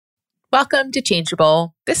Welcome to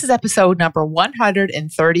Changeable. This is episode number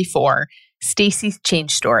 134, Stacy's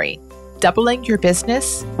Change Story, doubling your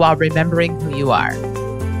business while remembering who you are.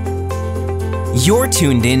 You're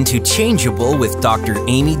tuned in to Changeable with Dr.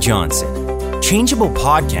 Amy Johnson. Changeable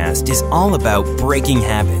podcast is all about breaking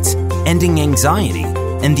habits, ending anxiety,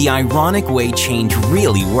 and the ironic way change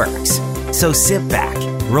really works. So sit back,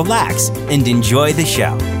 relax, and enjoy the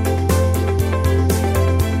show.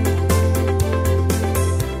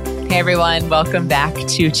 Hey everyone, welcome back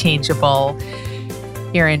to Changeable.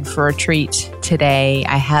 You're in for a treat today.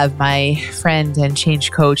 I have my friend and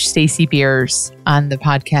change coach, Stacy Beers, on the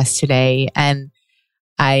podcast today. And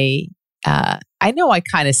I know I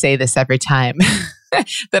kind of say this every time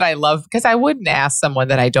that I love, because I wouldn't ask someone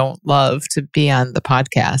that I don't love to be on the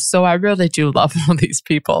podcast. So I really do love all these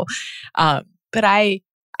people. But I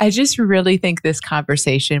just really think this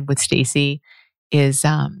conversation with Stacy is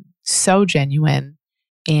so genuine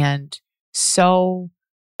and so,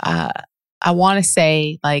 I want to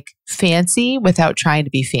say like fancy without trying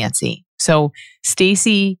to be fancy. So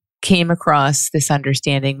Stacy came across this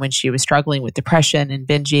understanding when she was struggling with depression and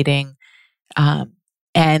binge eating,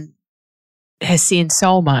 and has seen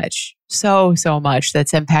so much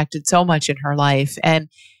that's impacted so much in her life. And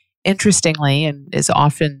interestingly, and as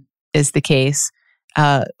often is the case,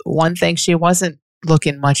 one thing she wasn't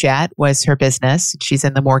looking much at was her business. She's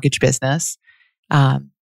in the mortgage business.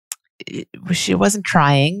 She wasn't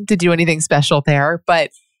trying to do anything special there, but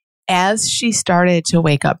as she started to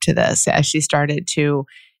wake up to this, as she started to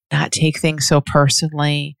not take things so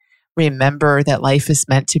personally, remember that life is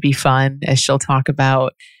meant to be fun, as she'll talk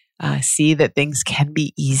about, see that things can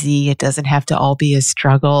be easy. It doesn't have to all be a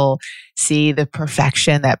struggle. See the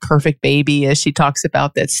perfection, that perfect baby, as she talks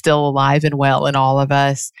about, that's still alive and well in all of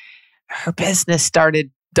us. Her business started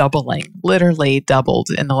doubling, literally doubled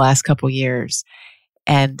in the last couple years.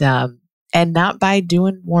 And not by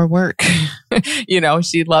doing more work.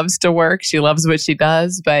 She loves to work. She loves what she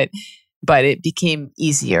does, but it became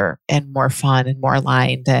easier and more fun and more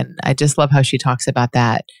aligned. And I just love how she talks about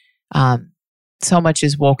that. So much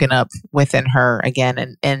is woken up within her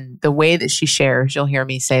again. And the way that she shares, you'll hear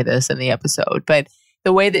me say this in the episode, but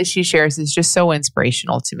the way that she shares is just so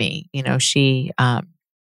inspirational to me.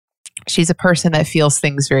 She's a person that feels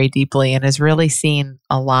things very deeply and has really seen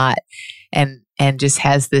a lot and just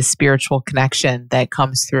has this spiritual connection that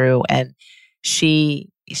comes through. And she's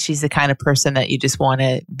the kind of person that you just want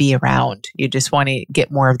to be around. You just want to get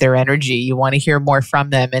more of their energy. You want to hear more from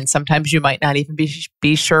them. And sometimes you might not even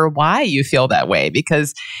be sure why you feel that way,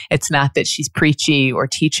 because it's not that she's preachy or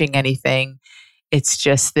teaching anything. It's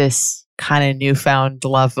just this kind of newfound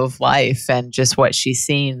love of life and just what she's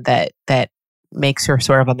seen that makes her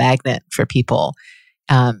sort of a magnet for people.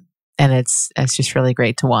 And it's just really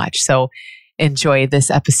great to watch. So enjoy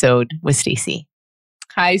this episode with Stacy.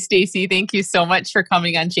 Hi, Stacy. Thank you so much for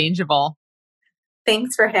coming on Changeable.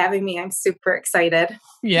 Thanks for having me. I'm super excited.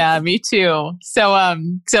 Yeah, me too. So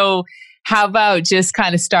how about just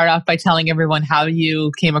kind of start off by telling everyone how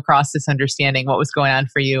you came across this understanding, what was going on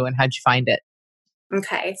for you, and how'd you find it?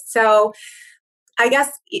 Okay. So I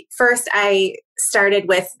guess first I started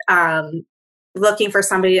with looking for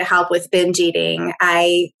somebody to help with binge eating.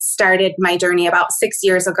 I started my journey about 6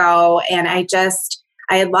 years ago, and I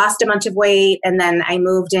had lost a bunch of weight, and then I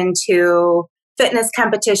moved into fitness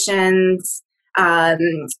competitions,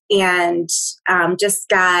 and just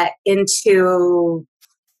got into,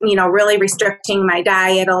 really restricting my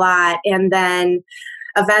diet a lot. And then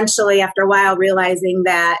eventually, after a while, realizing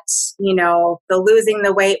that, the losing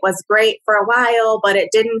the weight was great for a while, but it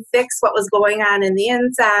didn't fix what was going on in the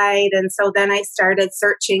inside. And so then I started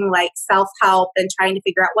searching like self-help and trying to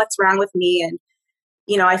figure out what's wrong with me. And,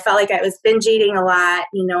 I felt like I was binge eating a lot,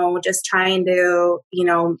 just trying to,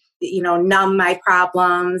 numb my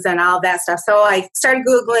problems and all that stuff. So I started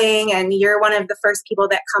Googling, and you're one of the first people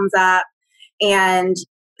that comes up. And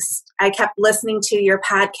I kept listening to your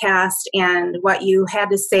podcast, and what you had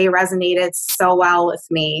to say resonated so well with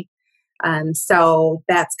me. So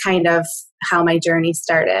that's kind of how my journey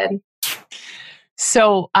started.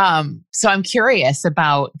 So I'm curious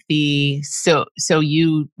about so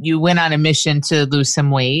you went on a mission to lose some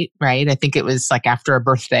weight, right? I think it was like after a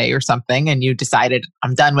birthday or something, and you decided,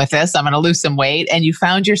 I'm done with this. I'm going to lose some weight. And you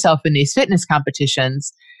found yourself in these fitness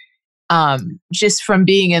competitions. Just from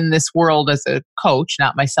being in this world as a coach,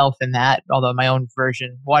 not myself in that, although my own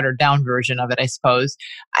version, watered down version of it, I suppose.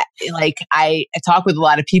 I talk with a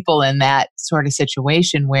lot of people in that sort of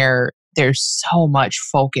situation where there's so much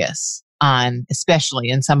focus on, especially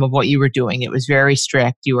in some of what you were doing. It was very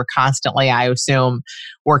strict. You were constantly, I assume,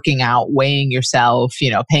 working out, weighing yourself,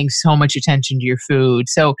 paying so much attention to your food.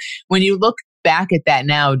 So when you look back at that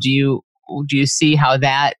now, do you see how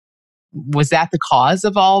that was that the cause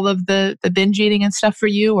of all of the binge eating and stuff for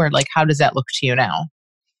you? Or like, how does that look to you now?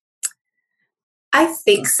 I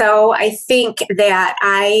think so. I think that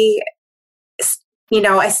I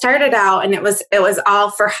started out and it was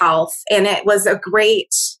all for health, and it was great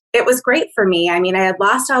for me. I mean, I had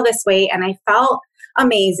lost all this weight and I felt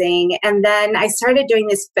amazing. And then I started doing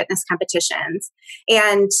these fitness competitions,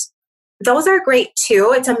 and those are great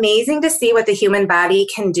too. It's amazing to see what the human body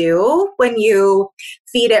can do when you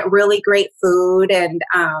feed it really great food,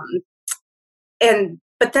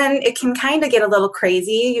 but then it can kind of get a little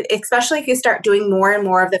crazy, especially if you start doing more and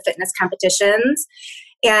more of the fitness competitions.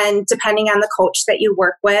 And depending on the coach that you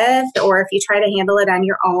work with, or if you try to handle it on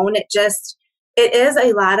your own, it is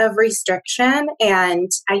a lot of restriction.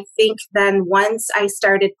 And I think then once I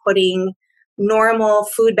started putting normal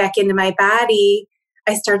food back into my body,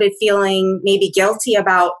 I started feeling maybe guilty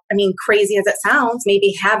about, crazy as it sounds,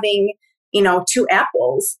 maybe having, 2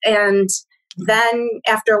 apples. And then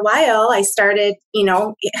after a while, I started,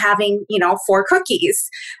 having, 4 cookies.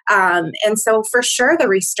 And so for sure, the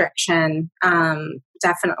restriction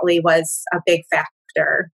definitely was a big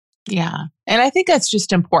factor. Yeah. And I think that's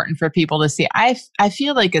just important for people to see. I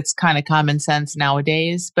feel like it's kind of common sense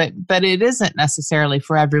nowadays, but it isn't necessarily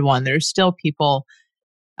for everyone. There's still people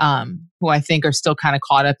who I think are still kind of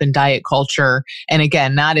caught up in diet culture. And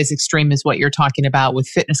again, not as extreme as what you're talking about with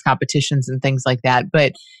fitness competitions and things like that.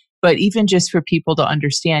 But even just for people to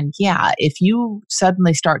understand, if you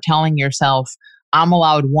suddenly start telling yourself, I'm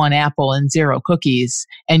allowed 1 apple and 0 cookies,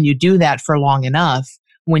 and you do that for long enough,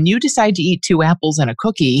 when you decide to eat 2 apples and a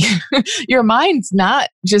cookie, your mind's not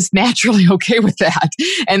just naturally okay with that.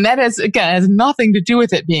 And that has nothing to do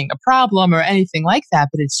with it being a problem or anything like that,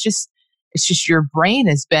 but it's just your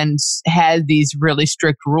brain had these really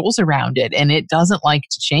strict rules around it, and it doesn't like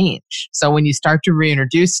to change. So when you start to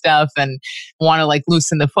reintroduce stuff and want to like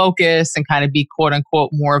loosen the focus and kind of be quote unquote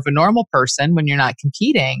more of a normal person when you're not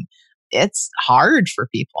competing, it's hard for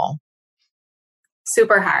people.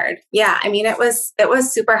 Super hard. Yeah. It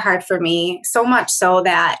was super hard for me. So much so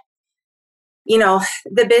that,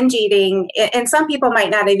 the binge eating, and some people might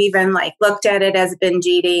not have even like looked at it as binge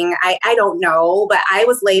eating. I don't know, but I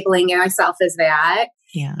was labeling myself as that.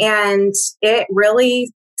 Yeah. And it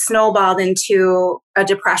really snowballed into a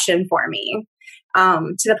depression for me,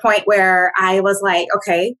 to the point where I was like,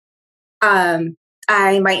 okay,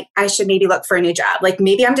 I should maybe look for a new job. Like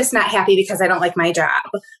maybe I'm just not happy because I don't like my job,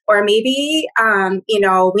 or maybe,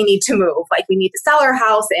 we need to move, like we need to sell our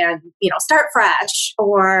house and, start fresh.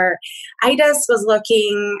 Or I just was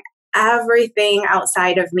looking everything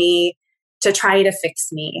outside of me to try to fix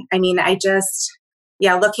me.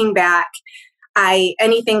 Looking back,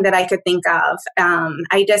 anything that I could think of,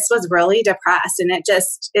 I just was really depressed, and it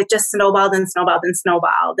just snowballed and snowballed and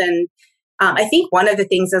snowballed. And I think one of the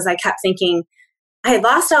things is I kept thinking, I had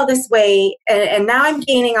lost all this weight, and now I'm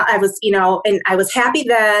gaining. I was, and I was happy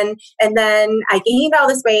then, and then I gained all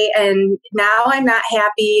this weight, and now I'm not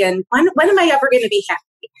happy. And when am I ever going to be happy?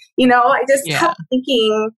 I just kept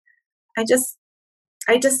thinking.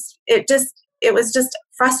 It was just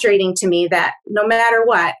frustrating to me that no matter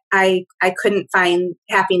what, I couldn't find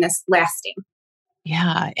happiness lasting.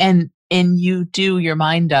 Yeah, and your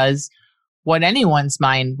mind does what anyone's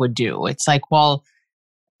mind would do. It's like, well,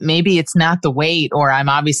 maybe it's not the weight, or I'm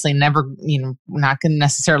obviously never, not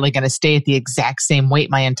necessarily going to stay at the exact same weight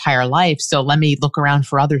my entire life. So let me look around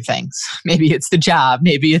for other things. Maybe it's the job,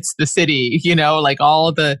 maybe it's the city, like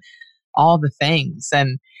all the things.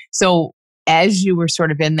 And so as you were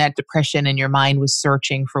sort of in that depression and your mind was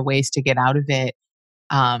searching for ways to get out of it,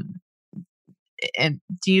 and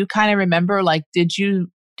do you kind of remember, like, did you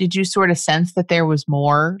sort of sense that there was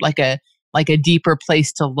more, like a deeper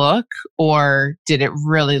place to look, or did it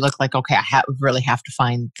really look like, okay, I really have to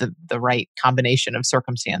find the right combination of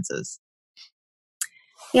circumstances?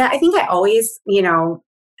 Yeah, I think I always,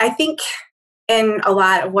 I think in a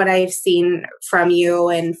lot of what I've seen from you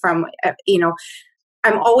and from,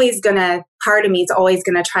 part of me is always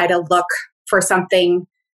going to try to look for something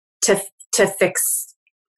to fix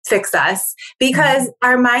us, because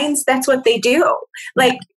our minds, that's what they do.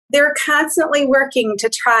 Like, they're constantly working to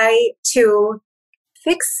try to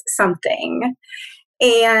fix something.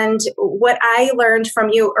 And what I learned from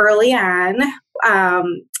you early on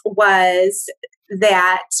was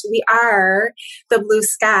that we are the blue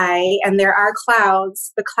sky, and there are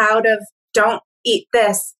clouds, the cloud of don't eat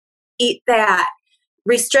this, eat that,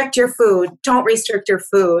 restrict your food, don't restrict your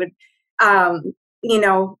food. you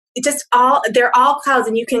know, they're all clouds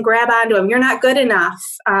and you can grab onto them. You're not good enough.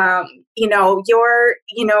 You're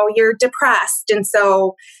depressed. And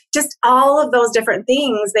so just all of those different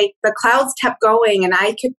things, the clouds kept going. And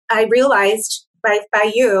I realized by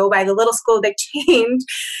the Little School of Big Change,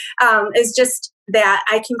 is just that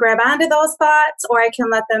I can grab onto those thoughts or I can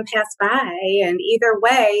let them pass by. And either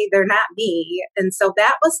way, they're not me. And so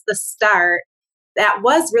that was the start. That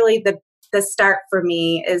was really the start for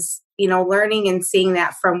me, is, learning and seeing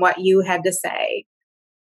that from what you had to say.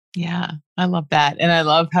 Yeah, I love that. And I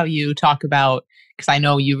love how you talk about, because I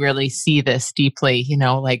know you really see this deeply,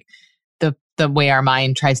 like the way our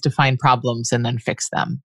mind tries to find problems and then fix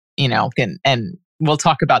them, and we'll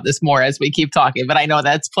talk about this more as we keep talking, but I know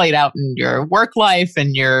that's played out in your work life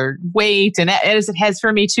and your weight, and as it has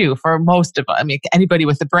for me too, for most of us. I mean, anybody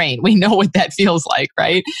with a brain, we know what that feels like,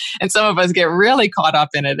 right? And some of us get really caught up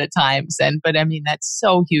in it at times. But I mean, that's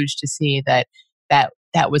so huge to see that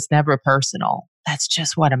was never personal. That's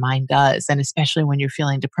just what a mind does. And especially when you're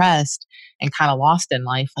feeling depressed and kind of lost in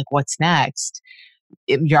life, like what's next?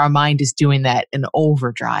 Your mind is doing that in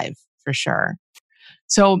overdrive for sure.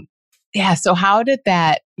 So yeah. So how did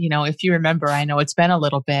that, if you remember, I know it's been a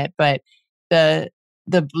little bit, but the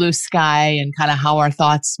blue sky and kind of how our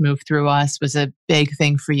thoughts move through us was a big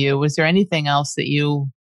thing for you. Was there anything else that you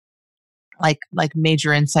like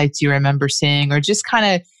major insights you remember seeing, or just kind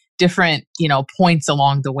of different, points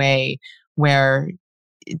along the way where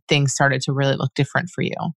things started to really look different for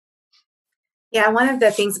you? Yeah, one of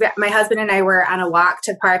the things, my husband and I were on a walk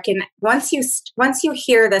to park, and once you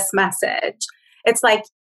hear this message, it's like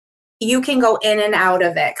you can go in and out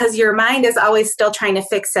of it because your mind is always still trying to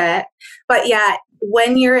fix it. But yet,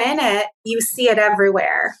 when you're in it, you see it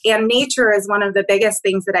everywhere. And nature is one of the biggest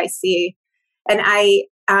things that I see. And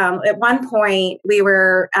at one point, we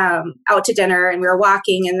were out to dinner and we were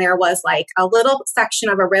walking, and there was like a little section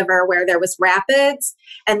of a river where there was rapids,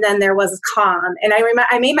 and then there was calm. And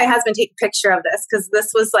I made my husband take a picture of this because this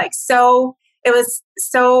was it was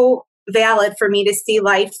so valid for me to see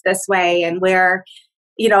life this way, and where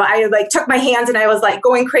I took my hands and I was like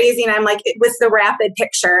going crazy, and I'm like with the rapid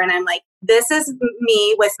picture, and I'm like, this is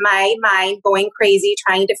me with my mind going crazy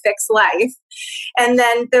trying to fix life. And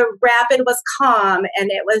then the rapid was calm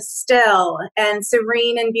and it was still and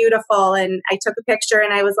serene and beautiful. And I took a picture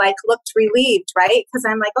and I was like, looked relieved, right? Because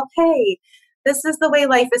I'm like, okay, this is the way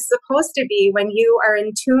life is supposed to be when you are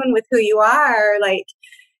in tune with who you are.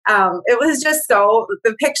 It was just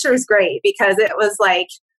the picture is great because it was like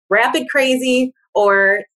rapid crazy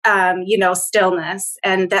or, stillness.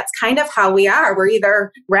 And that's kind of how we are. We're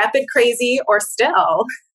either rapid crazy or still.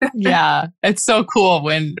 Yeah. It's so cool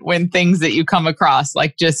when things that you come across,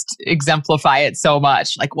 like just exemplify it so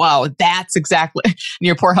much. Like, wow, that's exactly, and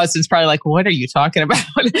your poor husband's probably like, what are you talking about?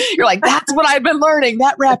 You're like, that's what I've been learning.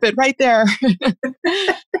 That rapid right there.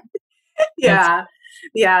 Yeah.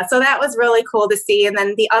 Yeah. So that was really cool to see. And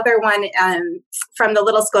then the other one from the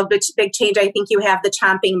Little School of Big Change, I think you have the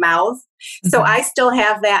chomping mouth. Mm-hmm. So I still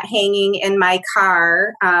have that hanging in my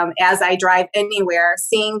car as I drive anywhere,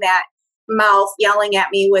 seeing that mouth yelling at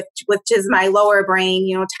me, which is my lower brain,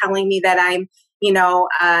 telling me that I'm,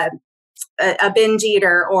 a binge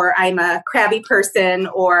eater, or I'm a crabby person,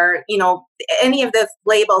 or, any of the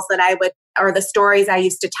labels that I would, or the stories I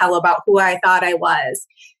used to tell about who I thought I was.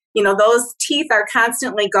 Those teeth are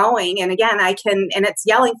constantly going. And again, and it's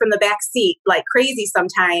yelling from the back seat like crazy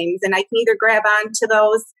sometimes. And I can either grab onto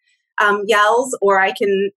those yells, or I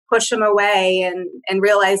can push them away and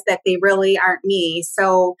realize that they really aren't me.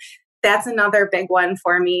 So that's another big one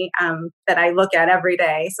for me that I look at every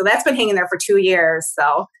day. So that's been hanging there for 2 years.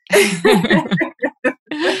 So,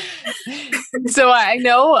 so I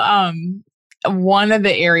know one of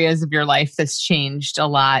the areas of your life that's changed a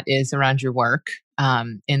lot is around your work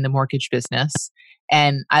in the mortgage business.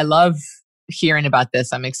 And I love hearing about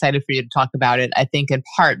this. I'm excited for you to talk about it. I think in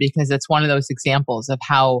part because it's one of those examples of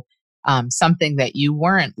how something that you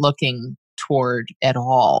weren't looking toward at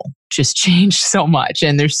all just changed so much.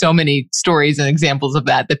 And there's so many stories and examples of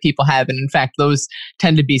that people have. And in fact, those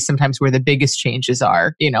tend to be sometimes where the biggest changes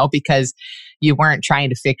are, because you weren't trying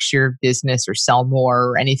to fix your business or sell more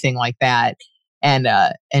or anything like that. And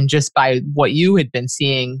just by what you had been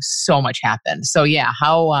seeing, so much happened. So yeah,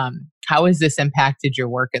 how has this impacted your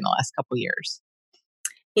work in the last couple of years?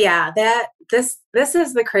 Yeah, this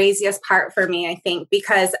is the craziest part for me, I think,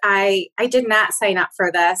 because I did not sign up for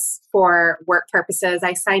this for work purposes.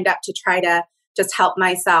 I signed up to try to just help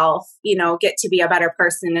myself, get to be a better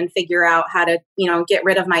person and figure out how to, get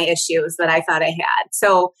rid of my issues that I thought I had.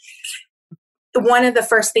 So one of the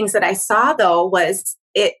first things that I saw, though, was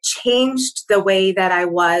it changed the way that I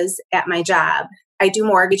was at my job. I do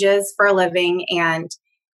mortgages for a living, and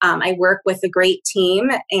I work with a great team.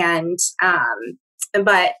 And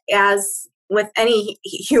but as with any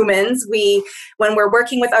humans, when we're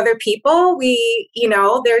working with other people,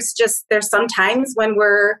 there's some times when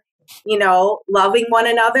we're, loving one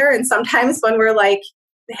another, and sometimes when we're like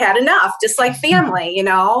had enough, just like family, and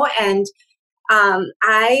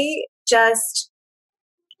I just,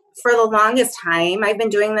 for the longest time, I've been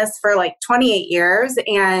doing this for like 28 years.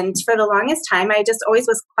 And for the longest time, I just always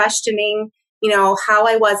was questioning, how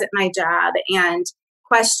I was at my job, and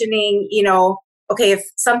questioning, okay, if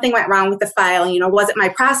something went wrong with the file, was it my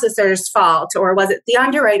processor's fault, or was it the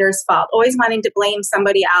underwriter's fault? Always wanting to blame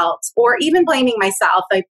somebody else, or even blaming myself.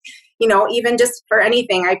 Like, even just for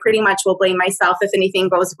anything, I pretty much will blame myself if anything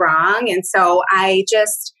goes wrong. And so I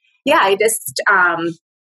just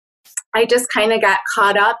kind of got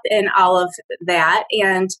caught up in all of that.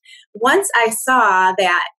 And once I saw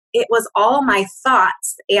that it was all my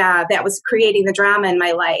thoughts that was creating the drama in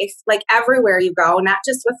my life, like everywhere you go, not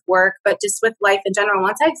just with work, but just with life in general.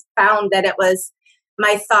 Once I found that it was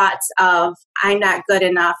my thoughts of I'm not good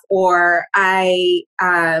enough, or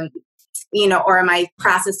or my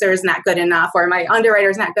processor is not good enough, or my underwriter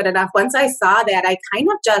is not good enough. Once I saw that, I kind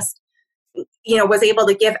of just, was able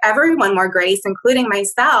to give everyone more grace, including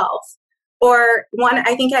myself. Or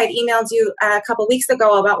I think I had emailed you a couple weeks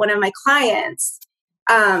ago about one of my clients.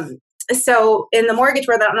 So in the mortgage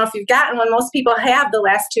world, I don't know if you've gotten one. Most people have the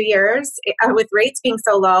last 2 years with rates being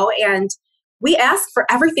so low. And we ask for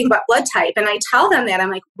everything but blood type. And I tell them that.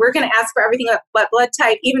 I'm like, we're going to ask for everything but blood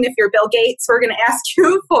type. Even if you're Bill Gates, we're going to ask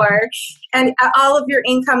you for and all of your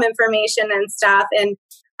income information and stuff. And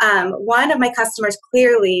one of my customers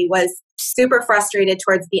clearly was super frustrated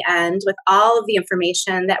towards the end with all of the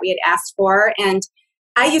information that we had asked for. And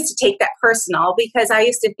I used to take that personal, because I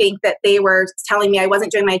used to think that they were telling me I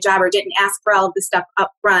wasn't doing my job or didn't ask for all of this stuff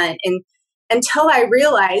up front. And until I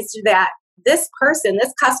realized that this person,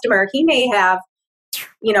 this customer, he may have,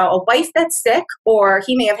 a wife that's sick, or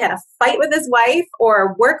he may have had a fight with his wife,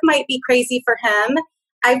 or work might be crazy for him.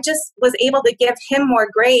 I just was able to give him more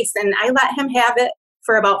grace, and I let him have it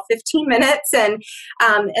for about 15 minutes. And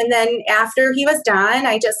then after he was done,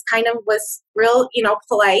 I just kind of was real,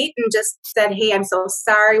 polite, and just said, hey, I'm so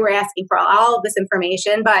sorry. We're asking for all of this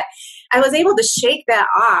information. But I was able to shake that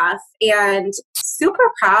off, and super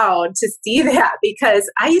proud to see that, because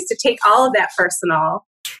I used to take all of that personal.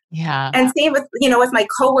 Yeah. And same with, with my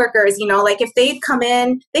coworkers, like if they'd come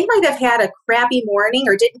in, they might have had a crappy morning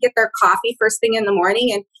or didn't get their coffee first thing in the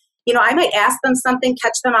morning. And I might ask them something,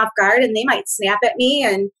 catch them off guard, and they might snap at me.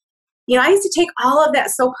 And, I used to take all of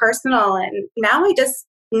that so personal. And now I just,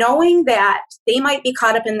 knowing that they might be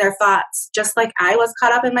caught up in their thoughts, just like I was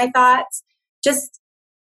caught up in my thoughts, just,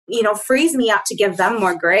 frees me up to give them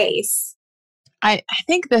more grace. I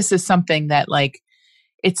think this is something that, like,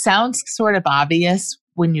 it sounds sort of obvious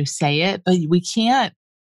when you say it, but we can't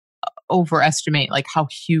overestimate like how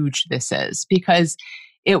huge this is, because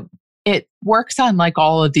it works on like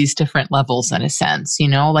all of these different levels in a sense,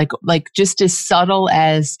 like just as subtle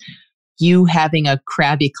as you having a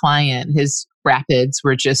crabby client, his rapids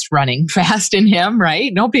were just running fast in him,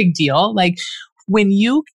 right? No big deal. Like when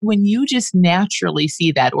you just naturally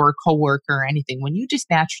see that, or a coworker or anything, when you just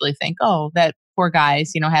naturally think, oh, that poor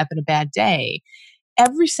guy's, having a bad day,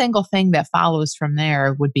 every single thing that follows from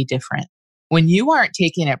there would be different. When you aren't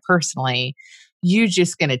taking it personally, you're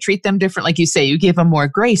just going to treat them different. Like you say, you give them more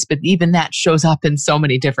grace, but even that shows up in so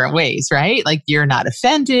many different ways, right? Like you're not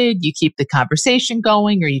offended, you keep the conversation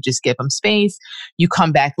going, or you just give them space. You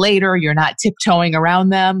come back later, you're not tiptoeing around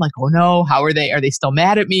them like, oh no, how are they? Are they still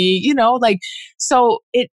mad at me? So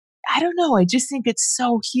I don't know. I just think it's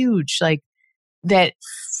so huge. Like that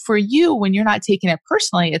for you, when you're not taking it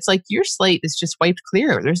personally, it's like your slate is just wiped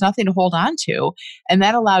clear. There's nothing to hold on to. And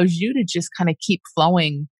that allows you to just kind of keep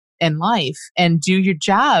flowing in life and do your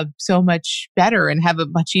job so much better and have a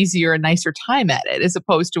much easier and nicer time at it, as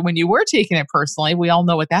opposed to when you were taking it personally. We all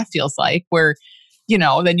know what that feels like, where,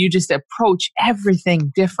 then you just approach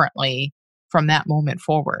everything differently from that moment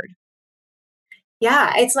forward.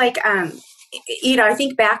 Yeah. It's like, I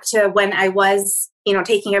think back to when I was,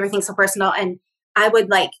 taking everything so personal, and I would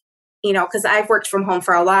because I've worked from home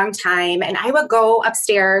for a long time, and I would go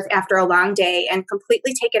upstairs after a long day and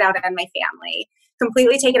completely take it out on my family,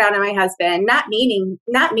 completely take it out on my husband, not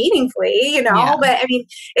meaningfully, Yeah. but I mean,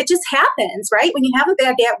 it just happens, right? When you have a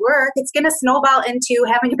bad day at work, it's going to snowball into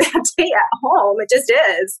having a bad day at home. It just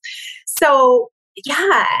is. So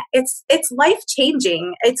yeah, it's life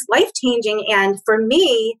changing. It's life changing. And for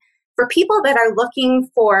me, for people that are looking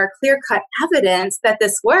for clear-cut evidence that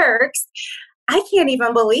this works, I can't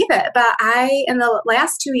even believe it. But I, in the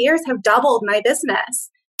last 2 years, have doubled my business.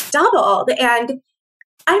 Doubled. And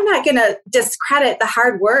I'm not going to discredit the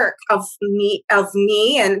hard work of me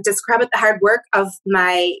and discredit the hard work of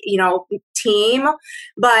my, team.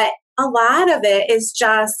 But a lot of it is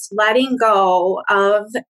just letting go of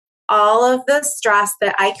all of the stress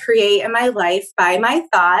that I create in my life by my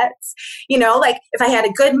thoughts. Like if I had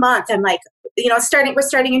a good month, I'm like, we're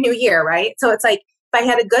starting a new year, right? So it's like, if I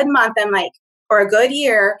had a good month, I'm like, or a good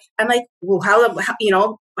year, I'm like, well, how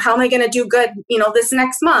am I going to do good, this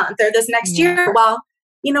next month or this next year? Well,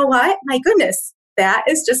 you know what? My goodness, that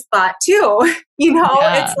is just thought too.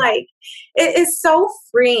 It's like, it is so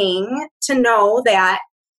freeing to know that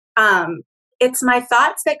it's my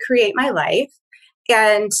thoughts that create my life.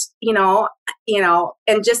 And,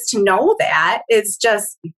 and just to know that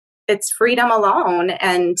it's freedom alone.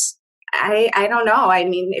 And I don't know. I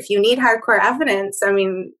mean, if you need hardcore evidence, I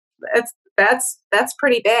mean, that's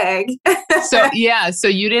pretty big. So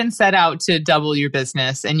you didn't set out to double your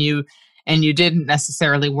business, and you didn't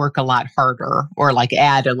necessarily work a lot harder or like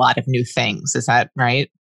add a lot of new things. Is that right?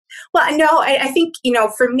 Well, no, I think,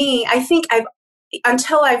 for me, I think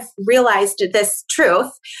until I've realized this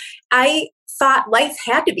truth, I thought life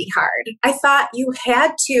had to be hard. I thought you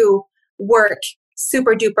had to work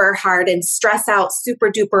super duper hard and stress out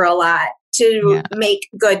super duper a lot to make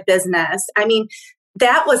good business. I mean,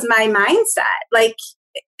 that was my mindset. Like,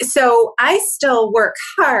 so I still work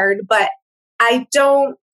hard, but I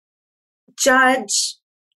don't judge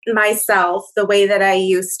myself the way that I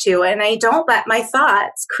used to. And I don't let my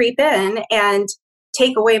thoughts creep in and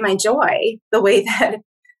take away my joy the way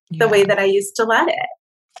that I used to let it.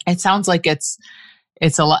 It sounds like it's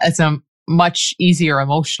a much easier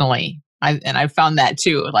emotionally. I've found that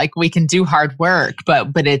too. Like we can do hard work, but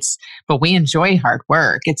we enjoy hard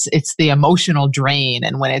work. It's the emotional drain,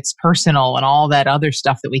 and when it's personal and all that other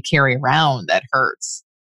stuff that we carry around that hurts.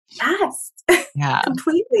 Yes. Yeah.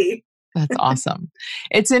 Completely. That's awesome.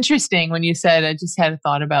 It's interesting when you said, I just had a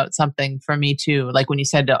thought about something for me too. Like when you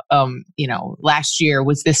said, last year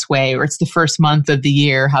was this way, or it's the first month of the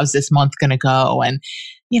year. How's this month going to go? And,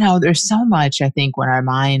 there's so much, I think, when our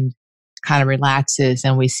mind kind of relaxes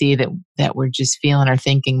and we see that we're just feeling or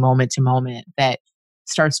thinking moment to moment, that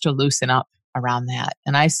starts to loosen up around that.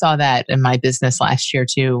 And I saw that in my business last year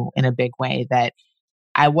too, in a big way, that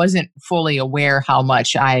I wasn't fully aware how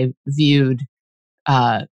much I viewed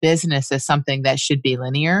business as something that should be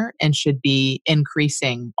linear and should be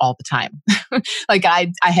increasing all the time. Like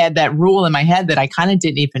I had that rule in my head that I kind of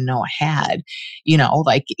didn't even know I had,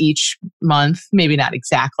 like each month, maybe not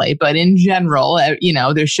exactly, but in general,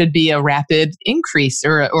 there should be a rapid increase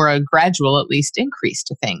or a gradual, at least, increase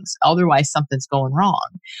to things. Otherwise something's going wrong.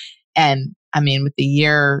 And I mean, with the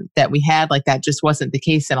year that we had, like that just wasn't the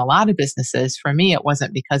case in a lot of businesses. For me, it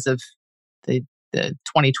wasn't because of the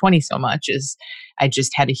 2020 so much, as I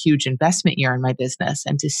just had a huge investment year in my business.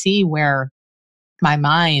 And to see where my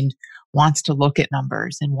mind wants to look at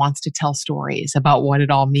numbers and wants to tell stories about what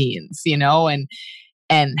it all means,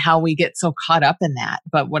 and how we get so caught up in that.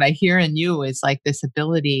 But what I hear in you is like this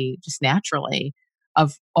ability just naturally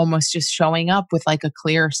of almost just showing up with like a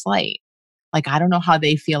clear slate. Like, I don't know how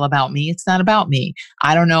they feel about me. It's not about me.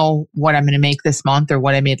 I don't know what I'm going to make this month or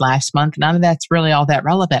what I made last month. None of that's really all that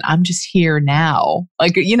relevant. I'm just here now.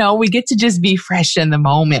 Like, we get to just be fresh in the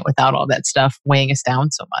moment without all that stuff weighing us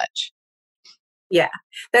down so much. Yeah,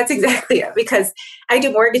 that's exactly it. Because I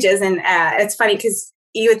do mortgages, and it's funny because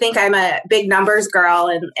you would think I'm a big numbers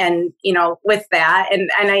girl and with that.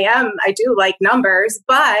 And I do like numbers,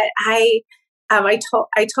 but I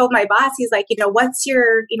told my boss, he's like, what's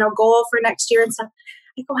your, goal for next year and stuff.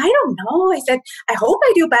 I go, I don't know. I said, I hope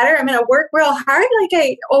I do better. I'm going to work real hard like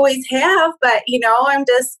I always have, but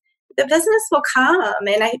the business will come,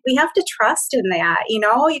 and we have to trust in that. You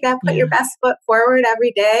got to put your best foot forward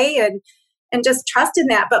every day and just trust in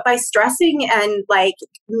that. But by stressing and like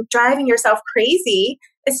driving yourself crazy,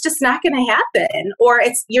 it's just not going to happen, or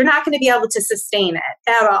you're not going to be able to sustain it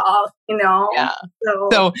at all, Yeah.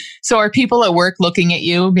 So are people at work looking at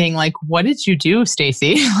you being like, what did you do,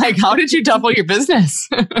 Stacy? Like, how did you double your business?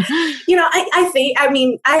 I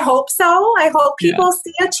hope so. I hope people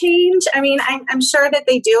see a change. I mean, I'm sure that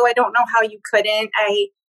they do. I don't know how you couldn't.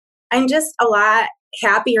 I'm just a lot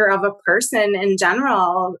happier of a person in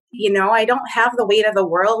general. I don't have the weight of the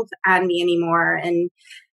world on me anymore. And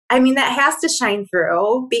I mean, that has to shine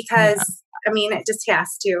through because, it just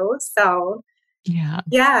has to. So,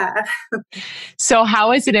 yeah. So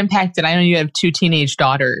how has it impacted? I know you have 2 teenage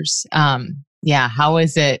daughters. How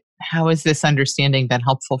is it how has this understanding been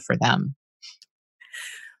helpful for them?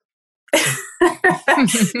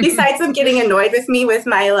 Besides them getting annoyed with me with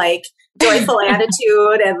my like joyful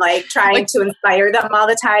attitude and like trying to inspire them all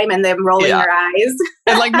the time and them rolling their eyes.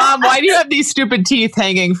 And like, Mom, why do you have these stupid teeth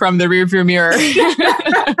hanging from the rearview mirror?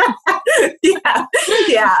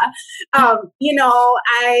 Yeah. You know,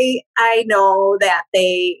 I know that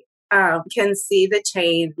they can see the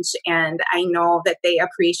change, and I know that they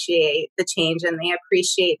appreciate the change and they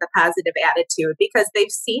appreciate the positive attitude because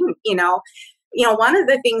they've seen, you know, one of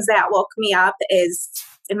the things that woke me up is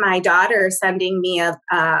my daughter sending me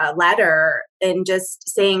a letter and just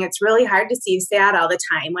saying it's really hard to see you sad all the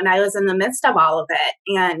time when I was in the midst of all of it.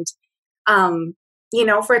 And, you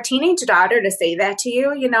know, for a teenage daughter to say that to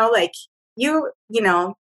you, you know, like you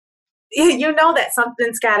know that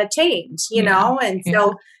something's got to change, you know? And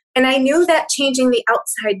so, and I knew that changing the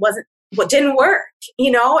outside didn't work,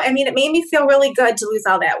 you know? I mean, it made me feel really good to lose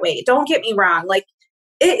all that weight. Don't get me wrong. Like,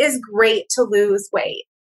 it is great to lose weight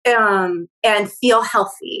and feel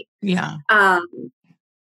healthy. Yeah.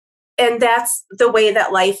 And that's the way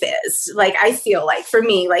that life is. Like, I feel like for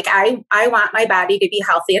me, like I want my body to be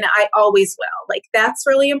healthy, and I always will. Like, that's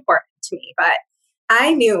really important to me. But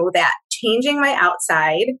I knew that changing my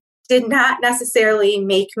outside did not necessarily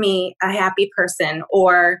make me a happy person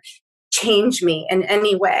or change me in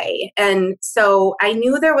any way. And so I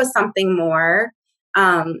knew there was something more.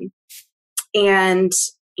 And,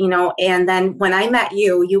 you know, and then when I met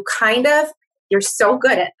you, you're so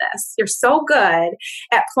good at this. You're so good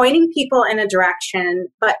at pointing people in a direction,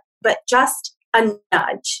 but just a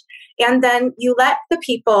nudge. And then you let the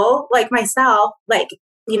people like myself, like,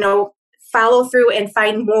 you know, follow through and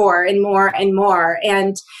find more and more and more.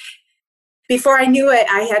 And before I knew it,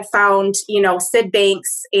 I had found, you know, Sid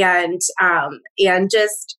Banks and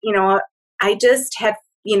just, you know, I just had,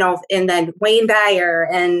 you know, and then Wayne Dyer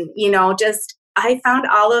and, you know, just, I found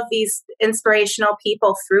all of these inspirational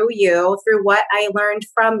people through you, through what I learned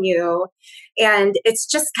from you. And it's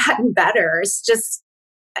just gotten better. It's just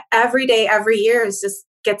every day, every year is just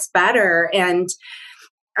gets better. And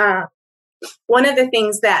one of the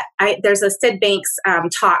things that there's a Sid Banks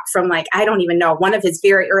talk from like, I don't even know, one of his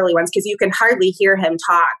very early ones, because you can hardly hear him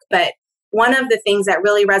talk. But one of the things that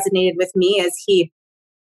really resonated with me is he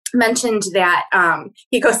mentioned that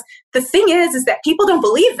he goes, the thing is that people don't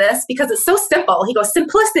believe this because it's so simple. He goes,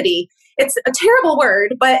 simplicity. It's a terrible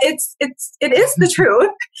word, but it is the truth.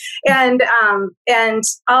 And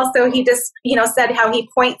also he just, you know, said how he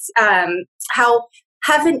points how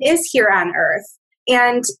heaven is here on earth.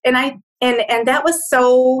 And that was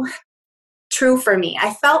so true for me.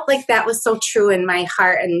 I felt like that was so true in my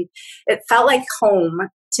heart, and it felt like home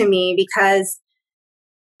to me because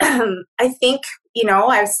I think, you know,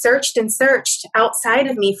 I've searched and searched outside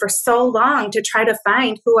of me for so long to try to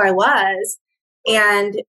find who I was.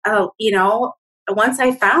 And, you know, once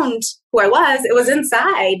I found who I was, it was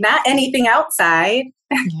inside, not anything outside.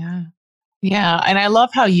 Yeah. Yeah. And I love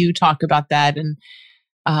how you talk about that and,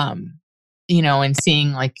 you know, and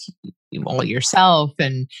seeing like, well, yourself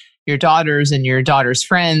and your daughters and your daughter's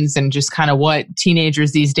friends and just kind of what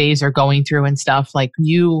teenagers these days are going through and stuff. Like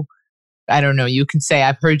you, I don't know, you can say,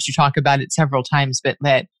 I've heard you talk about it several times, but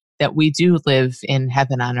that we do live in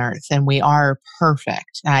heaven on earth and we are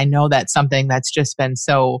perfect. And I know that's something that's just been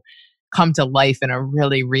so come to life in a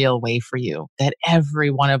really real way for you, that every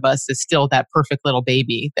one of us is still that perfect little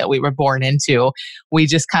baby that we were born into. We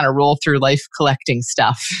just kind of roll through life collecting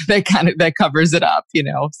stuff that covers it up, you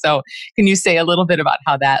know? So can you say a little bit about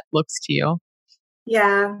how that looks to you?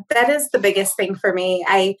 Yeah, that is the biggest thing for me.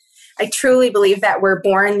 I truly believe that we're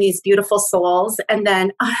born these beautiful souls, and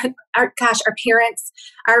then our parents,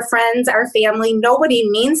 our friends, our family, nobody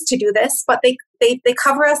means to do this, but they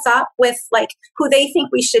cover us up with like who they think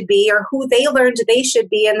we should be or who they learned they should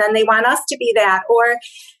be, and then they want us to be that,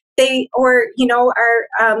 or you know,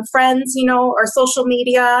 our friends, you know, or social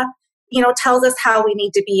media, you know, tells us how we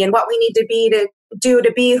need to be and what we need to be to do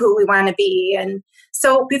to be who we want to be. And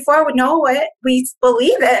so before we know it, we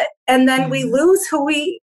believe it, and then we lose who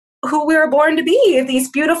we were born to be, these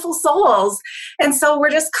beautiful souls. And so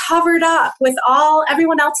we're just covered up with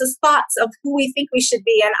everyone else's thoughts of who we think we should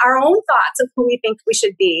be and our own thoughts of who we think we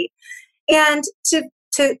should be. And to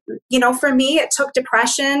you know, for me, it took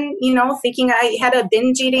depression, you know, thinking I had a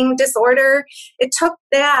binge eating disorder. It took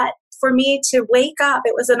that for me to wake up.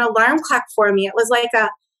 It was an alarm clock for me. It was like a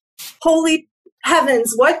holy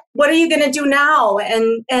heavens, what are you going to do now?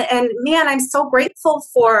 And man, I'm so grateful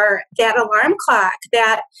for that alarm clock,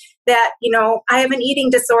 that I have an eating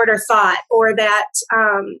disorder thought, or that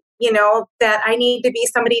that I need to be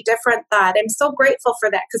somebody different thought. I'm so grateful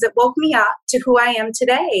for that, because it woke me up to who I am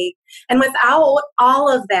today. And without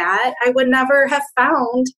all of that, I would never have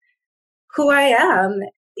found who I am,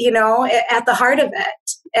 at the heart of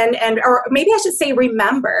it. And or maybe I should say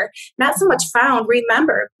remember, not so much found,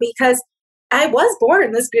 remember, because I was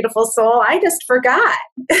born this beautiful soul. I just forgot.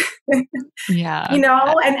 Yeah. And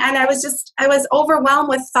I was overwhelmed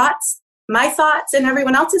with thoughts, my thoughts and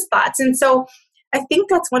everyone else's thoughts. And so I think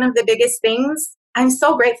that's one of the biggest things. I'm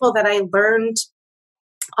so grateful that I learned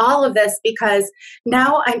all of this, because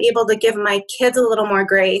now I'm able to give my kids a little more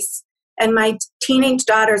grace, and my teenage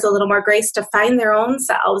daughters a little more grace to find their own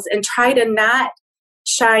selves and try to not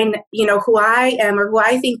shine, who I am or who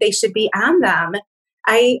I think they should be on them.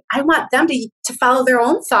 I want them to follow their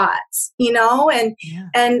own thoughts,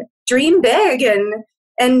 and dream big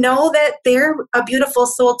and know that they're a beautiful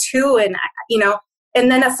soul too. And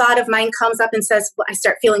then a thought of mine comes up and says, well, I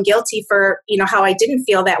start feeling guilty for, how I didn't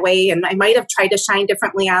feel that way. And I might have tried to shine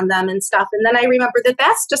differently on them and stuff. And then I remember that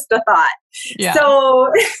that's just a thought. Yeah. So,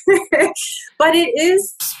 but it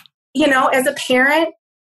is, as a parent,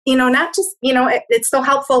 not just, it's so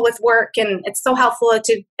helpful with work, and it's so helpful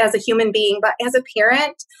as a human being, but as a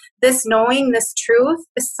parent, this knowing this truth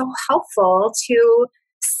is so helpful to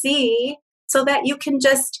see, so that you can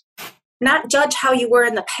just not judge how you were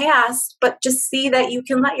in the past, but just see that you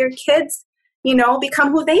can let your kids,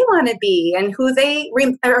 become who they want to be, and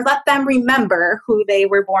or let them remember who they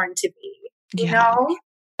were born to be, you know?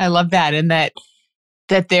 I love that. And that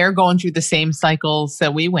they're going through the same cycles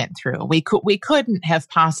that we went through. We couldn't have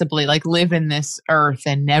possibly live in this earth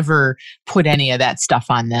and never put any of that stuff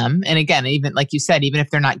on them. And again, even like you said, even if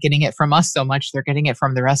they're not getting it from us so much, they're getting it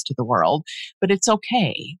from the rest of the world. But it's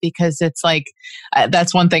okay, because it's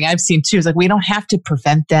that's one thing I've seen too, is we don't have to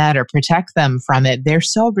prevent that or protect them from it. They're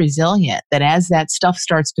so resilient that as that stuff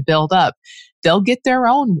starts to build up, they'll get their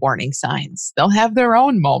own warning signs. They'll have their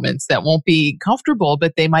own moments that won't be comfortable,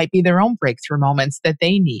 but they might be their own breakthrough moments that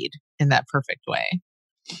they need in that perfect way.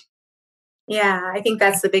 Yeah, I think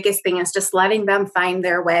that's the biggest thing, is just letting them find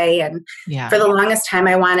their way. And for the longest time,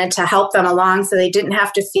 I wanted to help them along so they didn't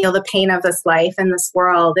have to feel the pain of this life and this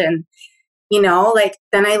world. And,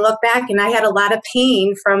 then I look back, and I had a lot of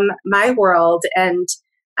pain from my world, and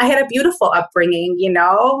I had a beautiful upbringing,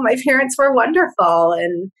 my parents were wonderful.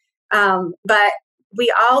 And but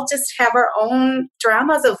we all just have our own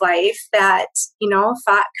dramas of life that,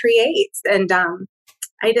 thought creates. And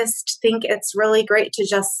I just think it's really great to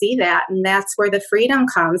just see that. And that's where the freedom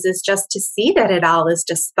comes, is just to see that it all is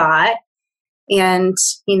just thought. And,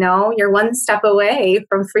 you're one step away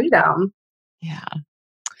from freedom. Yeah.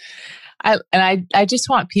 I just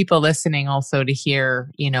want people listening also to hear,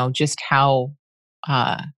 just how,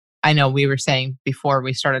 I know we were saying before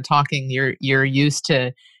we started talking, you're used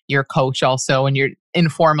to your coach also, and you're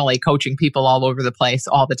informally coaching people all over the place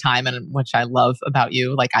all the time, and which I love about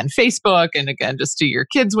you, on Facebook, and again, just to your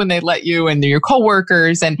kids when they let you, and your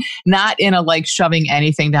coworkers, and not in a shoving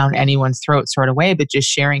anything down anyone's throat sort of way, but just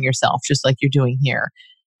sharing yourself, just like you're doing here.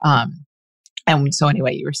 And so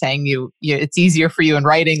anyway, you were saying it's easier for you in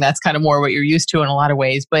writing. That's kind of more what you're used to in a lot of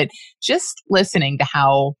ways, but just listening to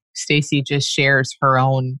how Stacey just shares her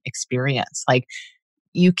own experience,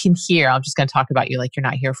 you can hear, I'm just going to talk about you like you're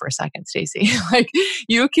not here for a second, Stacey.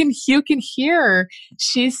 You can hear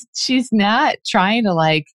she's not trying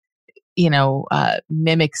to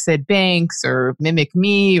mimic Sid Banks or mimic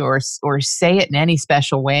me or say it in any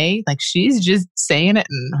special way. She's just saying it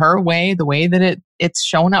in her way, the way that it's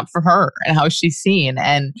shown up for her and how she's seen.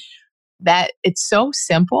 And that it's so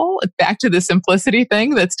simple. Back to the simplicity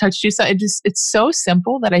thing that's touched you. So it's so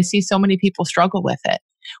simple that I see so many people struggle with it.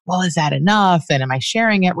 Well, is that enough? And am I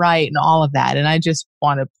sharing it right? And all of that. And I just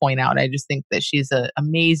want to point out, I just think that she's an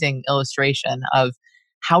amazing illustration of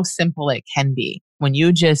how simple it can be when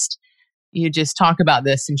you just talk about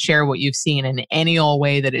this and share what you've seen in any old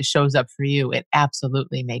way that it shows up for you. It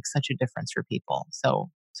absolutely makes such a difference for people.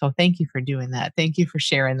 So thank you for doing that. Thank you for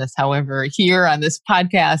sharing this, however, here on this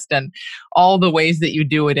podcast and all the ways that you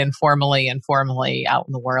do it informally and formally out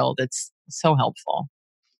in the world. It's so helpful.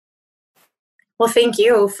 Well, thank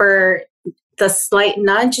you for the slight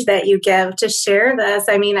nudge that you give to share this.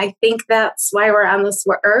 I mean, I think that's why we're on this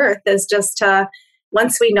earth, is just to,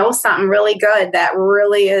 once we know something really good that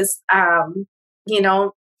really is,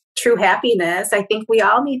 true happiness, I think we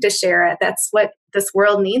all need to share it. That's what this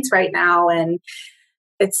world needs right now. And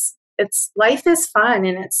it's life is fun,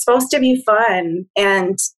 and it's supposed to be fun.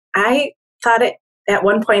 And I thought it at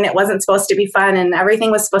one point it wasn't supposed to be fun and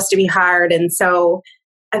everything was supposed to be hard. And so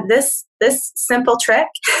this simple trick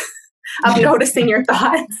of noticing your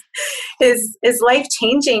thoughts is life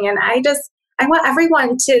changing. And I want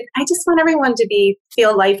everyone to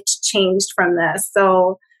feel life changed from this.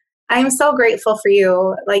 So I'm so grateful for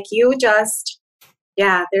you. Like you're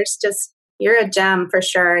a gem for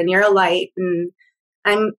sure. And you're a light. And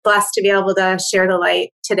I'm blessed to be able to share the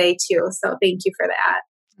light today too. So thank you for that.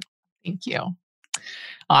 Thank you.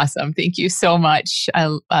 Awesome. Thank you so much. I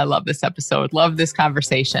love this episode. Love this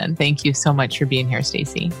conversation. Thank you so much for being here,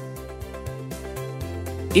 Stacy.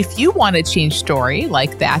 If you want a change story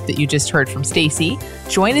like that you just heard from Stacy,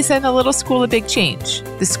 join us in the Little School of Big Change.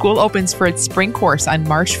 The school opens for its spring course on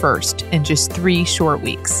March 1st in just 3 short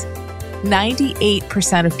weeks.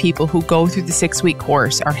 98% of people who go through the 6-week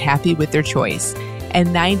course are happy with their choice, and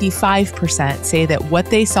 95% say that what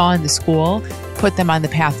they saw in the school put them on the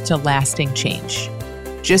path to lasting change.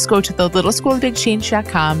 Just go to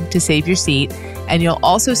thelittleschoolofbigchange.com to save your seat, and you'll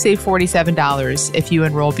also save $47 if you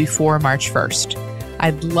enroll before March 1st.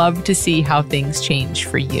 I'd love to see how things change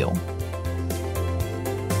for you.